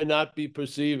perceived cannot be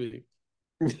perceiving.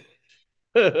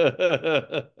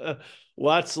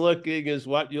 What's looking is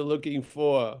what you're looking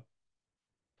for.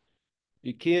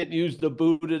 You can't use the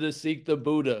Buddha to seek the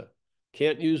Buddha.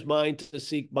 Can't use mind to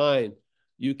seek mind.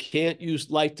 You can't use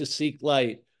light to seek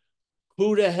light.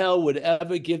 Who the hell would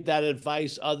ever give that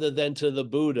advice other than to the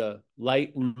Buddha,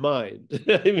 light and mind?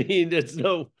 I mean,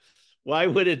 why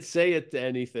would it say it to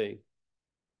anything?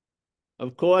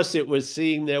 Of course, it was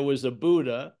seeing there was a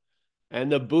Buddha,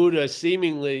 and the Buddha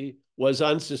seemingly was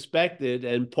unsuspected,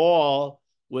 and Paul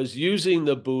was using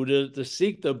the Buddha to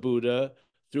seek the Buddha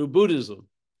through Buddhism.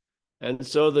 And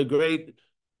so the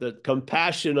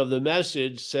compassion of the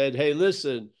message said, hey,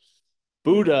 listen,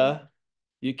 Buddha,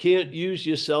 you can't use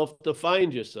yourself to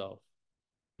find yourself.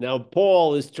 Now,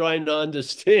 Paul is trying to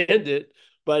understand it,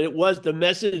 but the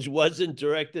message wasn't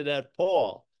directed at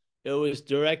Paul. It was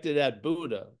directed at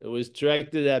Buddha. It was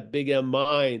directed at Big M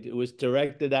Mind. It was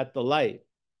directed at the light.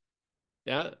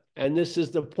 Yeah. And this is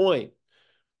the point.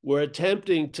 We're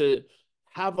attempting to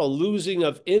have a losing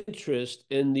of interest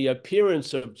in the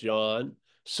appearance of John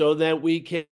so that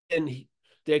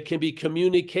there can be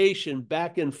communication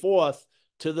back and forth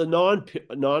to the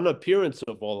non-appearance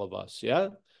of all of us. Yeah.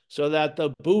 So that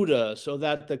the Buddha, so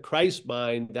that the Christ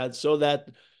mind, so that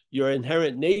your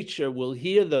inherent nature will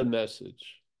hear the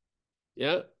message.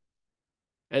 Yeah.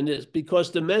 And it's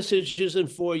because the message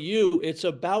isn't for you, it's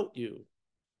about you.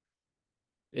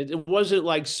 It wasn't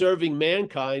like serving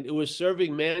mankind, it was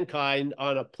serving mankind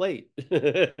on a plate.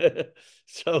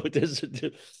 So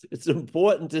it's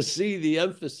important to see the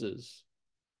emphasis.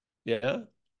 Yeah.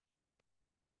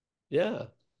 Yeah.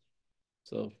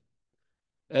 So,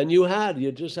 and you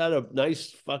just had a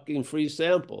nice fucking free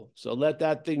sample. So let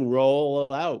that thing roll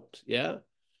out. Yeah.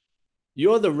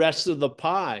 You're the rest of the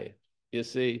pie, you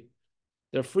see.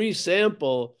 The free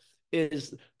sample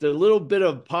is the little bit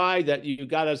of pie that you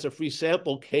got as a free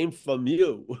sample came from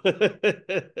you.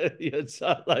 It's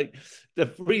not like the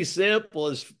free sample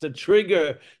is to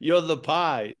trigger you're the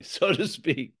pie, so to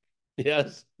speak.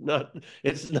 Yes,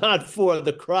 it's not for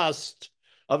the crust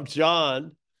of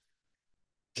John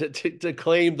to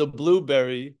claim the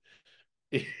blueberry.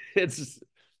 It's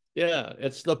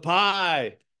it's the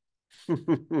pie.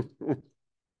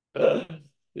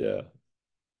 Yeah.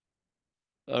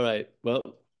 All right. Well,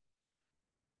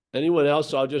 anyone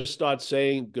else? I'll just start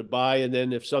saying goodbye, and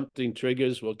then if something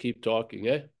triggers, we'll keep talking.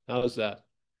 Eh? How's that?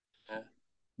 Yeah.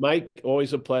 Mike,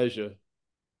 always a pleasure.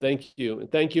 Thank you.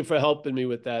 And thank you for helping me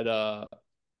with that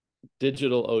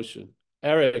digital ocean.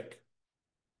 Eric,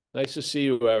 nice to see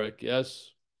you, Eric.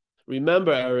 Yes.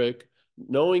 Remember, Eric,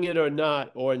 knowing it or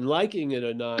not, or liking it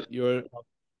or not, you're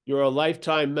a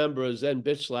lifetime member of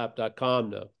zenbitchlap.com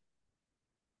now.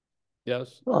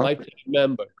 Yes. Oh, Lifetime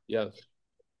member. Yes.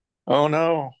 oh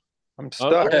no, I'm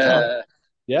stuck. Okay.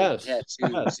 Yes.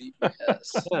 Tattoos.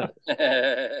 Yes.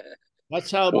 Yeah. That's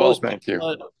how Well, most thank you.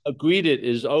 people agreed it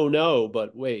is, oh no,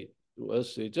 but wait,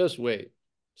 let's see, just wait.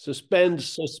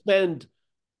 Suspend,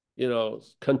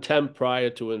 contempt prior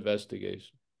to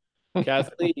investigation.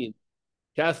 Kathleen,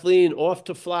 off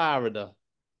to Florida.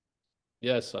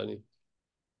 Yes, honey.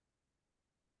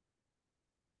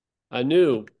 I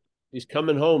knew he's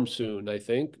coming home soon, I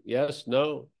think. Yes,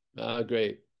 no? Ah,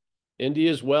 great.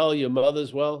 India's well, your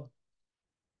mother's well?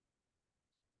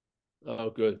 Oh,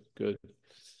 good, good.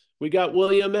 We got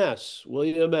William S.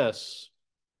 William S.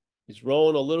 He's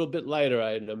rolling a little bit lighter,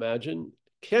 I'd imagine.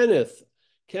 Kenneth.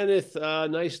 Kenneth,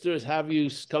 nice to have you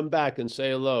come back and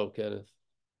say hello, Kenneth.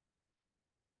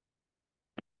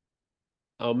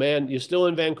 Oh man, you're still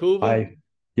in Vancouver?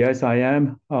 Yes, I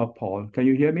am, Paul. Can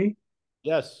you hear me?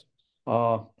 Yes.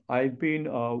 I've been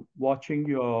watching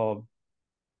your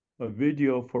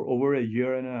video for over a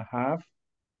year and a half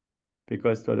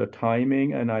because of the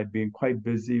timing, and I've been quite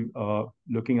busy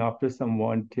looking after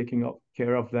someone, taking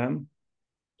care of them.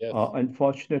 Yes.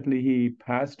 Unfortunately, he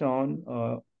passed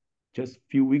on just a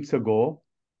few weeks ago,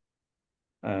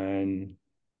 and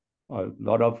a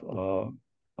lot of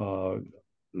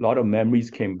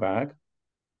memories came back,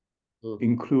 Mm.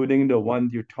 including the one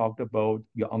you talked about,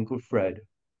 your Uncle Fred.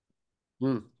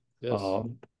 Mm. Yes.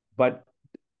 Um, but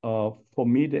for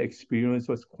me, the experience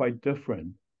was quite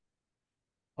different.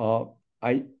 Uh,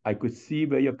 I could see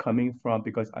where you're coming from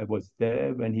because I was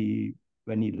there when he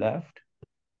left,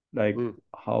 like Mm.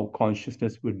 how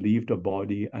consciousness would leave the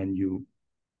body, and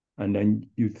then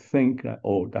you think that,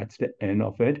 oh, that's the end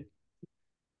of it,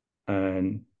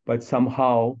 and but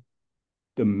somehow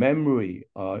the memory,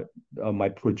 my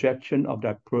projection of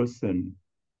that person,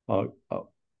 uh, uh,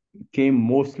 came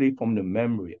mostly from the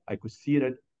memory. I could see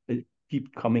that it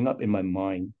keep coming up in my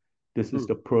mind. This is Mm.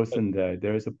 the person there.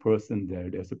 There is a person there.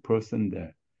 There's a person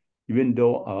there. Even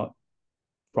though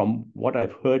from what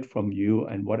I've heard from you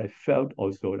and what I felt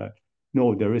also that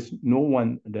no, there is no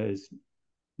one. There is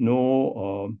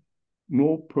no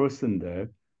person there.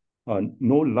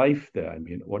 No life there. I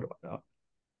mean, what?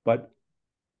 But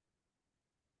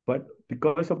but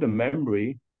because of the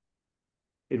memory,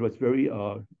 it was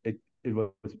it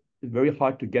was very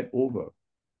hard to get over.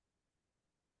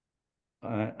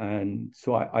 And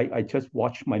so I just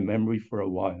watched my memory for a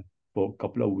while, for a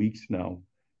couple of weeks now.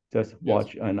 Just Yes.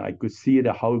 watch, and I could see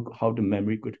that how the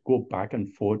memory could go back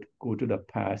and forth, go to the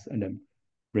past, and then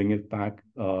bring it back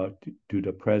to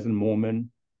the present moment.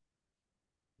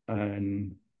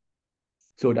 And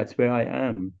so that's where I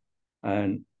am.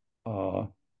 And uh,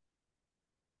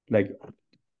 like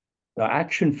the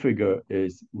action figure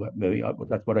is maybe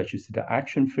that's what I should say. The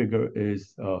action figure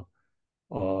is uh,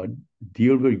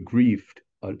 deal with grief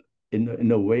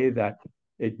in a way that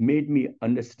it made me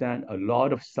understand a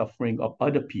lot of suffering of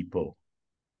other people.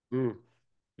 Mm.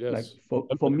 Like Yes.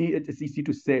 for me, it is easy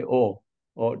to say, oh,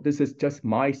 this is just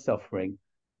my suffering.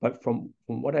 But from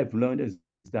what I've learned is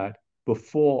that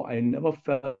before I never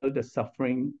felt the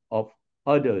suffering of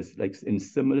others, like in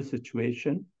similar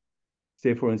situation.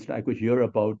 Say, for instance, I could hear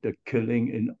about the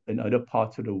killing in other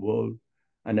parts of the world,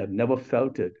 and I've never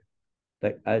felt it.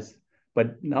 Like as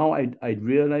but now I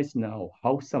realize now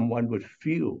how someone would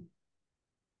feel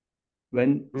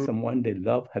when Mm. someone they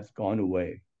love has gone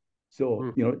away. So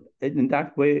Mm. in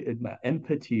that way, my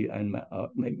empathy and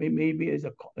maybe is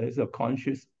a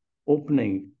conscious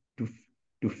opening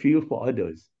to feel for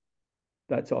others.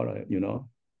 That's all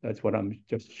that's what I'm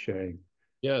just sharing.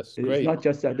 Yes. It's Great. not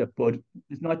just that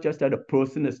it's not just that a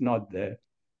person is not there,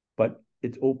 but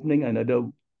it's opening another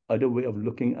other way of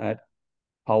looking at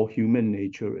how human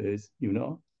nature is,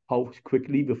 how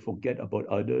quickly we forget about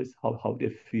others, how they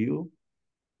feel,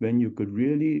 when you could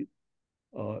really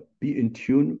be in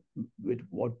tune with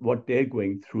what they're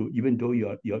going through, even though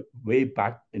you're way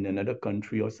back in another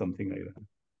country or something like that.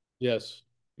 Yes.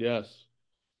 Yes.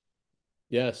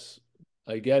 Yes.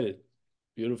 I get it.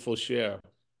 Beautiful share.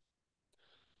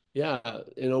 Yeah.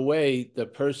 In a way, the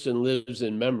person lives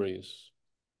in memories.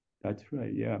 That's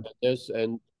right. Yeah. Yes.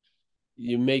 And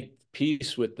you make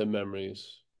peace with the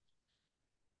memories.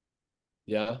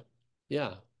 Yeah.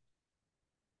 Yeah.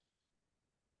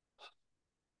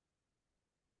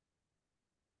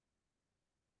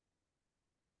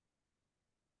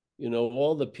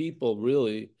 All the people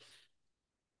really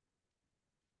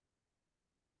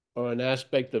are an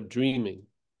aspect of dreaming.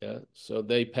 Yeah. So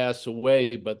they pass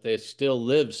away, but they still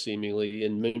live seemingly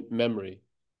in memory.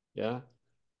 Yeah.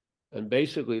 And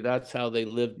basically, that's how they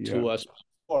lived Yeah. to us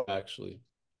before, actually,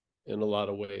 in a lot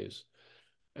of ways.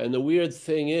 And the weird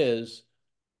thing is,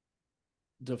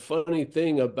 the funny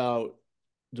thing about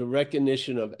the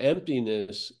recognition of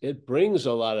emptiness, it brings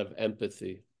a lot of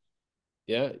empathy.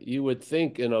 Yeah. You would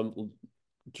think in a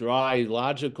dry,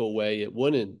 logical way it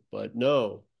wouldn't, but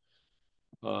no.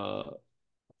 Uh,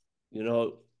 you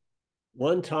know,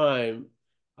 one time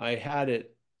I had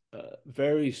it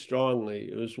very strongly.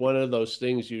 It was one of those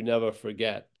things you never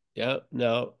forget. Yeah.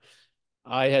 Now,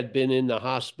 I had been in the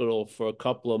hospital for a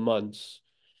couple of months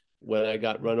when I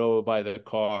got run over by the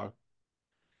car,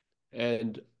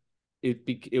 and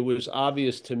it was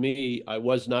obvious to me I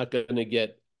was not going to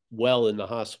get well in the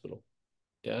hospital.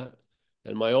 Yeah.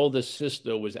 And my oldest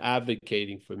sister was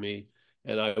advocating for me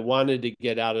and I wanted to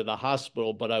get out of the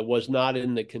hospital, but I was not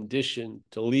in the condition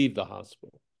to leave the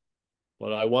hospital.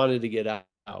 But I wanted to get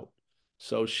out.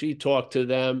 So she talked to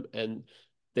them, and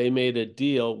they made a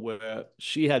deal where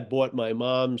she had bought my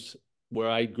mom's, where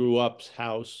I grew up's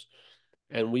house,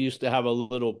 and we used to have a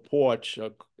little porch,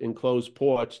 a enclosed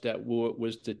porch that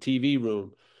was the TV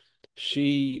room.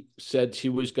 She said she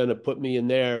was going to put me in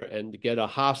there and get a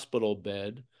hospital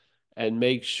bed and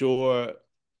make sure,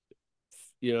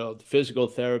 the physical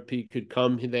therapy could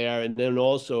come there, and then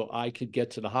also I could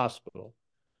get to the hospital.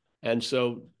 And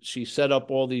so she set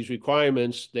up all these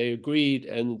requirements. They agreed,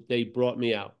 and they brought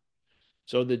me out.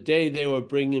 So the day they were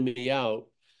bringing me out,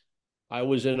 I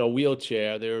was in a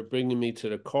wheelchair. They were bringing me to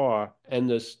the car, and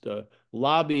the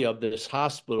lobby of this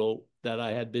hospital that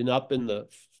I had been up in the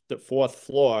fourth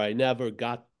floor. I never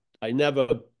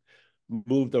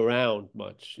moved around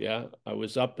much. Yeah, I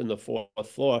was up in the fourth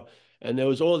floor, and there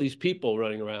was all these people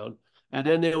running around. And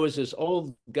then there was this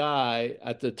old guy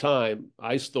at the time.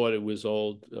 I thought it was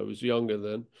old. I was younger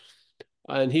then.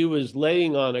 And he was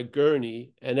laying on a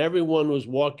gurney, and everyone was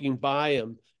walking by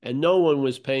him, and no one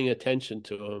was paying attention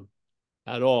to him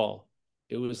at all.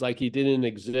 It was like he didn't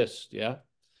exist. Yeah.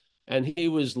 And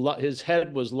his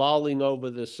head was lolling over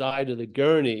the side of the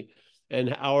gurney,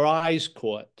 and our eyes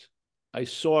caught. I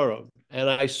saw him, and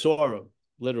I saw him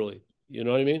literally. You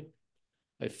know what I mean?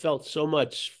 I felt so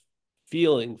much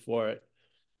feeling for it,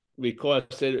 because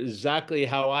it's exactly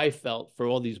how I felt for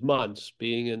all these months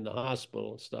being in the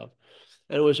hospital and stuff.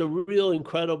 And it was a real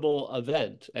incredible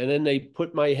event. And then they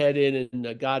put my head in, and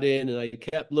I got in, and I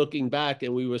kept looking back,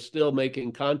 and we were still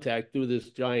making contact through this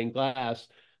giant glass.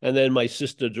 And then my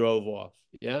sister drove off.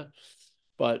 Yeah.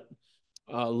 But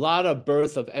a lot of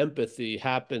birth of empathy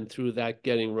happened through that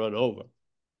getting run over.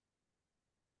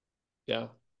 Yeah.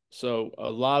 So a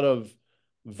lot of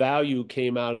value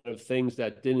came out of things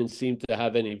that didn't seem to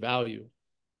have any value.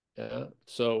 Yeah.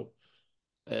 So,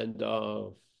 and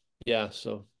yeah,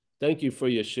 so thank you for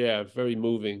your share. Very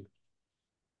moving.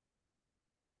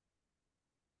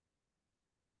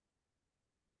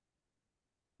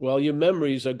 Well, your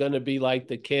memories are going to be like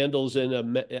the candles on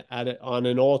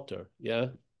an altar. Yeah.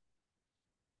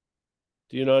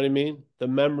 Do you know what I mean? The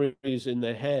memories in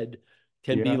the head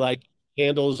can be Yeah, like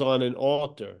candles on an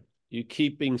altar. You're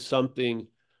keeping something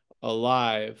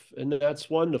alive, and that's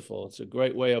wonderful. It's a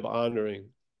great way of honoring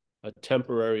a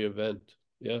temporary event.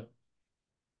 Yeah.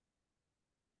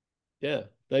 Yeah.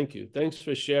 Thank you. Thanks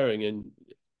for sharing and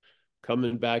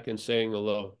coming back and saying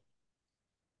hello.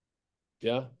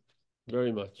 Yeah.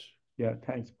 Very much. yeah.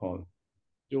 Thanks, Paul.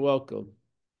 You're welcome.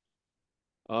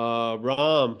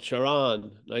 Ram,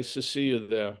 Charan, nice to see you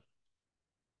there.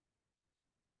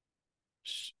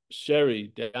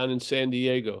 Sherry, down in San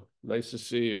Diego, nice to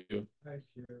see you. Hi,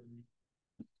 Sherry.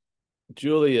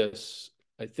 Julius,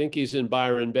 I think he's in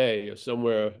Byron Bay or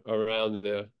somewhere around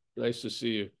there. Nice to see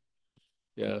you.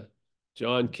 Yeah.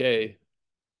 John K.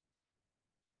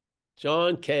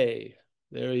 John K.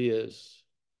 There he is.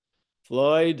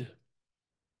 Floyd,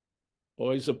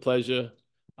 always a pleasure.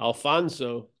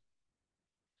 Alfonso.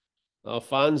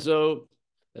 Alfonso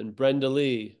and Brenda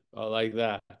Lee are like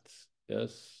that.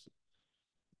 Yes.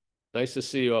 Nice to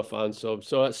see you, Alfonso.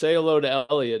 So say hello to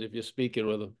Elliot if you're speaking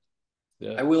with him.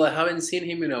 Yeah. I will. I haven't seen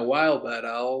him in a while, but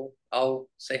I'll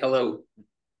say hello.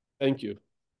 Thank you.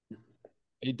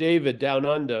 Hey, David, down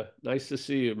under. Nice to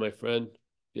see you, my friend.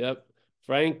 Yep.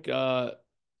 Frank,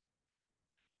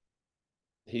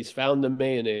 he's found the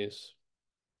mayonnaise.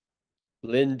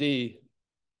 Lindy,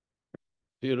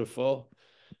 beautiful.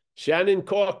 Shannon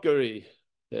Corkery.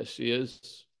 There she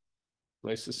is.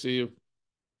 Nice to see you.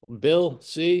 Bill,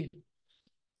 see?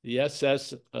 The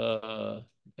SS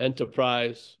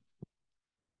Enterprise.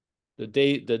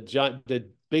 The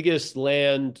biggest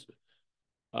land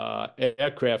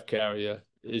aircraft carrier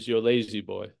is your Lazy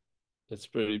Boy. That's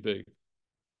pretty big.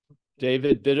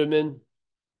 David Bitterman,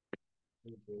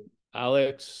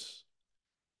 Alex,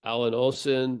 Alan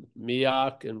Olson,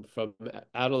 Miak, and from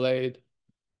Adelaide,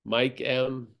 Mike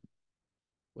M.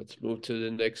 Let's move to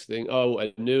the next thing. Oh,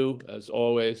 Anu, as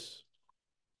always.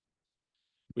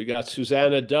 We got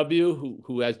Susanna W.,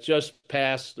 who has just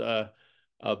passed a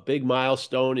big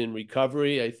milestone in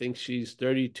recovery. I think she's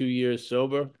 32 years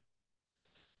sober.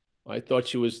 I thought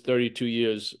she was 32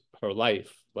 years her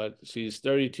life, but she's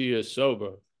 32 years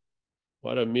sober.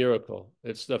 What a miracle.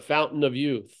 It's the fountain of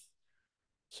youth,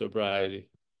 sobriety.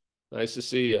 Nice to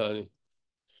see you, honey.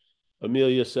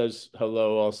 Amelia says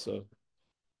hello also.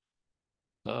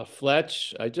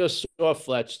 Fletch, I just saw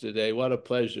Fletch today. What a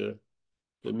pleasure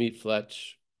to meet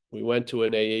Fletch. We went to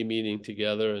an AA meeting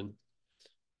together and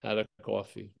had a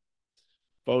coffee.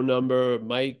 phone number,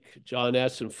 Mike, John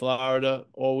S. in Florida.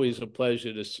 Always a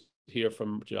pleasure to hear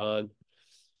from John.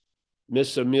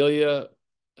 Miss Amelia,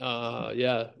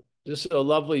 yeah, this is a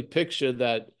lovely picture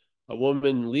that a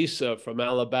woman, Lisa from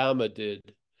Alabama,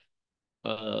 did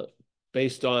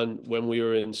based on when we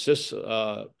were in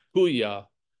Puya.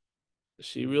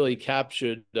 She really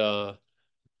captured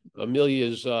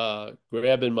Amelia's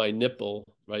grabbing my nipple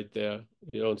right there.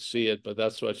 You don't see it, but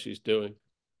that's what she's doing.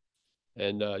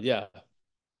 And yeah.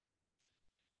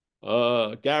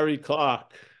 Gary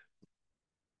Clark.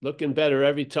 Looking better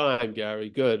every time, Gary.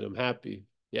 Good. I'm happy.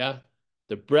 Yeah.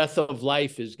 The breath of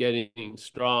life is getting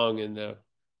strong in there.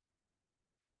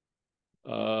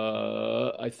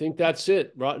 I think that's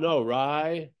it. No,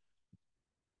 Rye,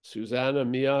 Susanna,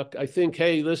 Miak. I think,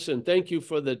 hey, listen, thank you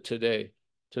for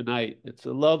tonight. It's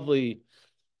a lovely,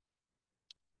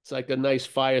 it's like a nice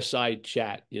fireside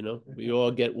chat, you know. We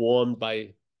all get warmed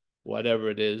by whatever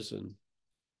it is and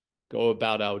go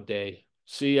about our day.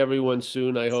 See everyone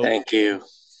soon, I hope. Thank you.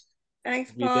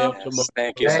 Thanks, Be there Paul. tomorrow.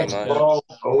 Thank you so Thanks, much. Paul.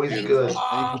 Always Beautiful. good.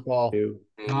 Thank you, Paul. You.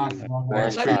 Mm, Nice, we're on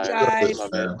Love you fire. guys. Love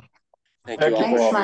it. Thank you Thank you, all. Paul.